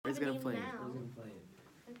It's the gonna game play it. now. Who's gonna play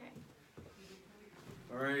it? Okay.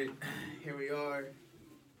 All right, here we are.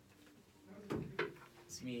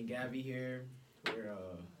 It's me and Gabby here. We're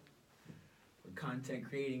content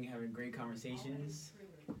creating, having great conversations.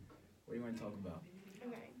 What do you want to talk about?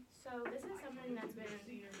 Okay. So this is something that's been,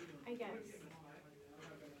 I guess,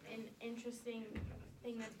 an interesting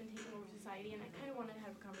thing that's been taking over society, and I kind of wanted to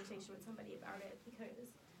have a conversation with somebody about it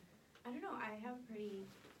because, I don't know, I have pretty,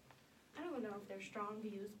 I don't know if they're strong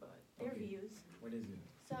views, but they're Okay. views. What is it?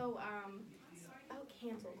 So, it's about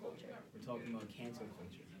cancel culture We're talking about cancel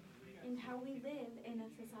culture. and how we live in a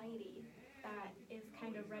society that is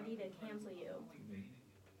kind of ready to cancel you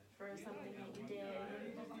for something that you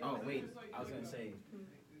did. Oh wait, I was gonna say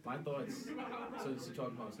my thoughts. So to talk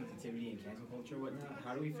about sensitivity and cancel culture, and whatnot.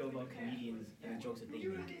 How do we feel about comedians and the jokes that they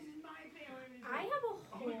make? I have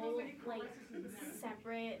a whole, like,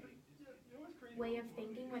 separate way of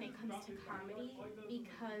thinking when it comes to comedy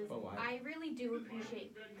because But why? I really do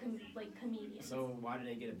appreciate, comedians. So why do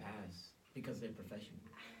they get a pass? Because they're professional.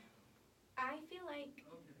 I feel like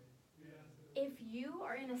if you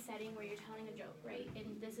are in a setting where you're telling a joke, right,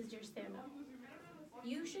 and this is your stand-up,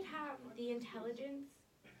 you should have the intelligence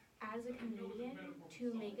as a comedian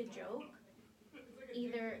to make a joke.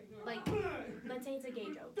 Either, like, let's say it's a gay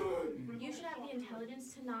joke. You should have the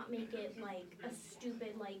intelligence to not make it, like, a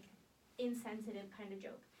stupid, like, insensitive kind of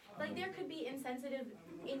joke. Like, there could be insensitive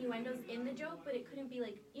innuendos in the joke, but it couldn't be,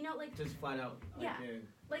 like, you know, like, Just flat out. Yeah.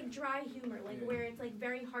 like, dry humor, like, Yeah. where it's, like,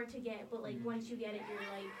 very hard to get, but, like, once you get it, you're,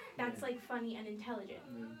 like, that's, like, funny and intelligent.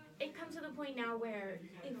 It comes to the point now where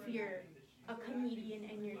if you're a comedian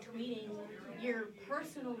and you're tweeting your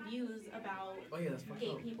personal views about Oh yeah, that's fucked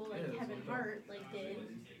gay up. people Yeah, like that's Kevin fucked up. Hart like did,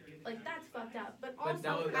 like, that's fucked up. But But also,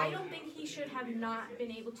 that was- I don't think he should have not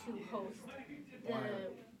been able to host Why?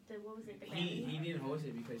 the what was it, the He Grammy? didn't host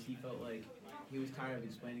it because he felt like he was tired of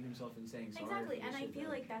explaining himself and saying sorry. Exactly, for the and I shit feel that-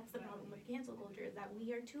 like that's the problem with cancel culture is that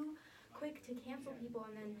we are too quick to cancel people,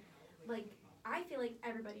 and then, like, I feel like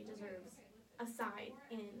everybody deserves a side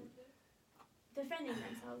in defending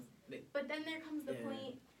themselves. But then there comes the Yeah.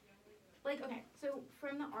 point, like, okay, so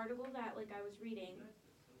from the article that, like, I was reading,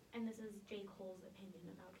 and this is J. Cole's opinion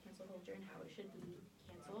about cancel culture and how it should be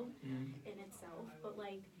canceled in itself, but,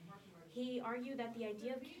 like, he argued that the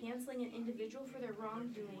idea of canceling an individual for their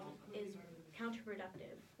wrongdoing is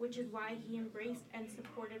counterproductive, which is why he embraced and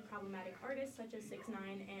supported problematic artists such as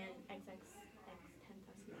 6ix9ine and XXX10.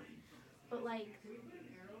 But, like,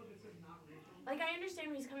 I understand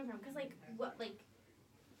where he's coming from, because, like, what, like,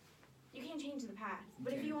 you can't change the past,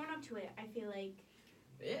 but if you own up to it, I feel like,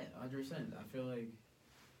 Yeah, 100%. I feel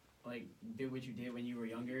like you did what you did when you were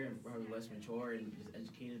younger and probably less mature and just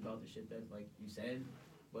educated about the shit that, like, you said.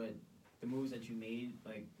 But the moves that you made,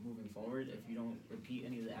 like, moving forward, if you don't repeat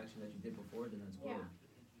any of the actions that you did before, then that's cool. Yeah.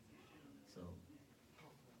 So,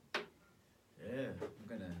 yeah,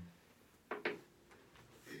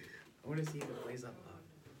 I want to see if it plays up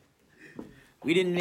loud. We didn't